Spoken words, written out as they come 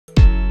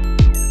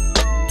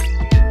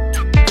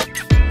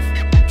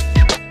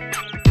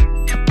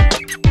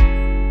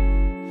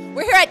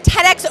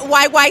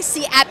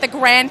TEDxYYC at the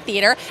Grand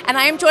Theatre, and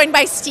I am joined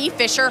by Steve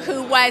Fisher,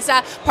 who was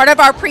part of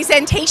our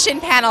presentation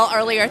panel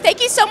earlier.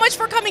 Thank you so much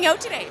for coming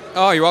out today.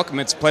 Oh, you're welcome.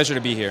 It's a pleasure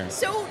to be here.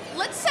 So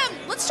let's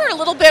start a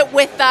little bit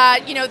with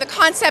the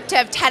concept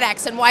of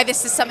TEDx and why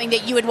this is something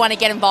that you would want to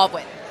get involved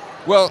with.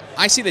 Well,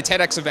 I see the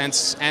TEDx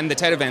events and the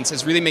TED events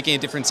as really making a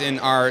difference in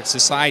our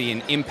society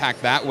and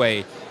impact that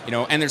way.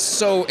 And they're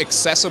so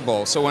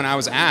accessible. So when I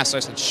was asked, I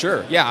said,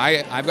 sure, yeah,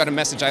 I've got a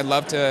message. I'd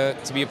love to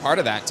be a part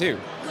of that too.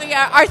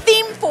 Our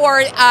theme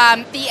for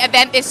the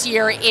event this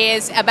year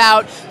is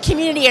about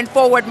community and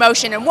forward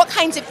motion, and what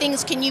kinds of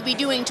things can you be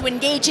doing to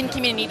engage in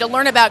community, to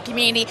learn about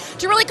community,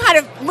 to really kind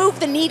of move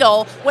the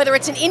needle, whether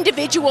it's an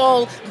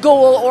individual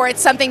goal or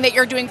it's something that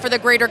you're doing for the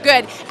greater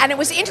good. And it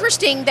was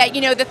interesting that,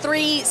 the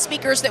three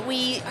speakers that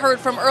we heard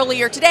from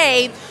earlier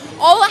today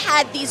all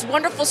had these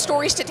wonderful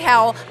stories to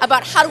tell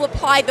about how to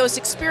apply those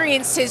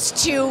experiences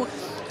to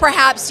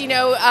perhaps,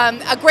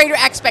 a greater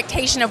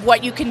expectation of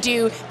what you can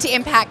do to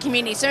impact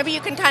community. So maybe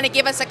you can kind of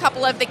give us a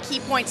couple of the key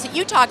points that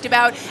you talked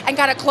about and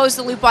kind of close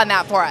the loop on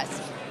that for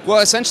us. Well,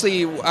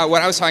 essentially,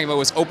 what I was talking about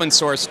was open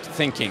source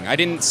thinking. I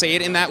didn't say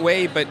it in that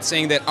way, but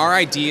saying that our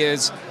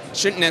ideas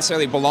shouldn't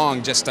necessarily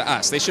belong just to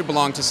us. They should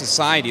belong to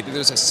society, that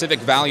there's a civic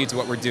value to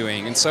what we're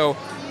doing. And so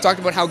I talked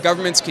about how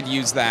governments could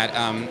use that.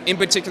 In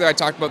particular, I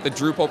talked about the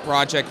Drupal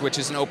project, which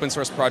is an open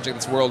source project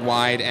that's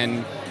worldwide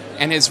and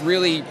has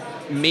really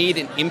made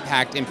an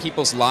impact in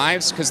people's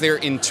lives because they're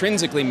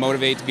intrinsically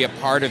motivated to be a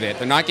part of it.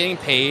 They're not getting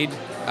paid.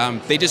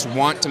 They just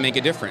want to make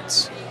a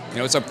difference.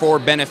 It's a for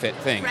benefit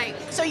thing. Right.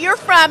 So you're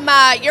from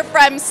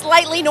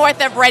slightly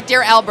north of Red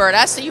Deer,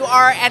 Alberta. So you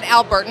are an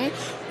Albertan.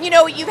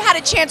 You've had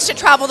a chance to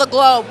travel the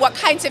globe. What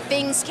kinds of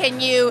things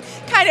can you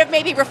kind of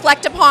maybe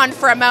reflect upon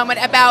for a moment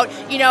about,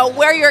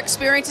 where your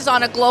experiences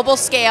on a global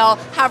scale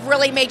have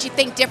really made you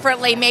think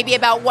differently, maybe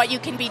about what you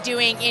can be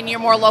doing in your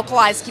more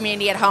localized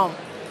community at home?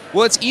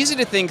 Well, it's easy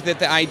to think that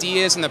the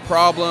ideas and the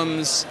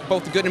problems,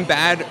 both the good and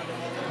bad,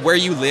 where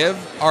you live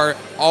are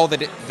all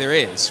that there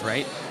is,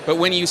 right? But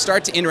when you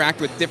start to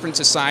interact with different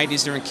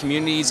societies, different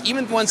communities,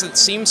 even ones that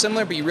seem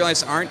similar but you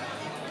realize aren't,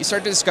 you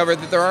start to discover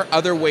that there are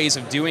other ways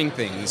of doing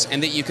things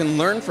and that you can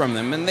learn from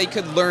them, and they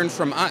could learn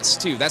from us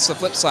too. That's the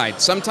flip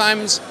side.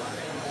 Sometimes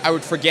I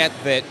would forget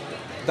that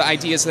the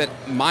ideas that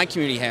my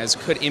community has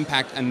could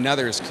impact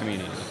another's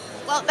community.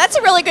 Well, that's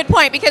a really good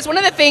point, because one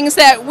of the things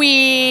that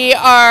we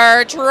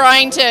are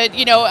trying to,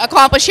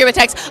 accomplish here with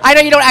TEDx, I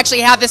know you don't actually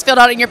have this filled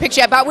out in your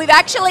picture yet, but we've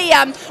actually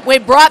we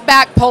brought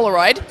back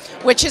Polaroid,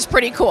 which is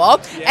pretty cool,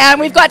 and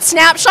we've got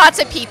snapshots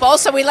of people,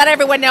 so we let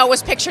everyone know it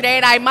was picture day,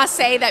 and I must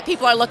say that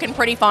people are looking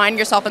pretty fine,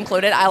 yourself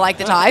included. I like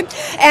the time,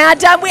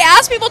 and we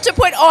asked people to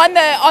put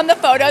on the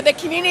photo the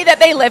community that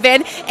they live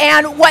in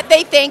and what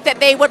they think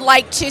that they would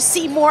like to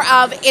see more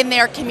of in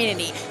their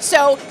community.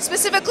 So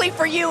specifically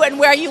for you and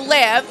where you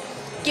live,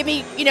 give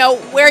me,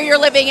 where you're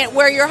living and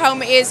where your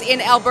home is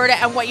in Alberta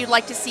and what you'd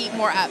like to see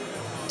more of.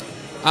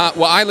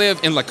 Well, I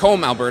live in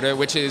Lacombe, Alberta,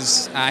 which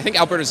is, I think,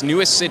 Alberta's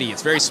newest city.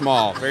 It's very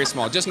small,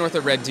 just north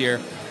of Red Deer.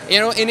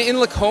 In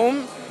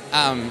Lacombe,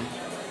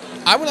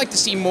 I would like to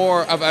see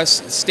more of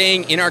us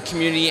staying in our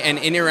community and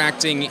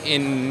interacting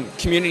in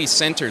community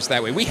centers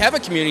that way. We have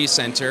a community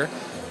center,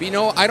 but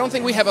I don't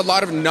think we have a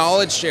lot of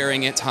knowledge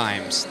sharing at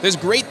times. There's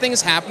great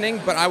things happening,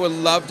 but I would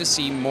love to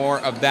see more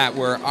of that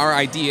where our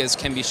ideas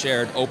can be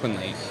shared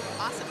openly.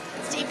 Awesome.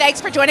 Steve, thanks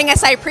for joining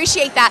us. I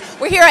appreciate that.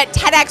 We're here at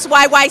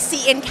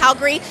TEDxYYC in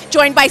Calgary,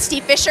 joined by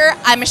Steve Fisher.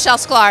 I'm Michelle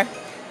Sklar.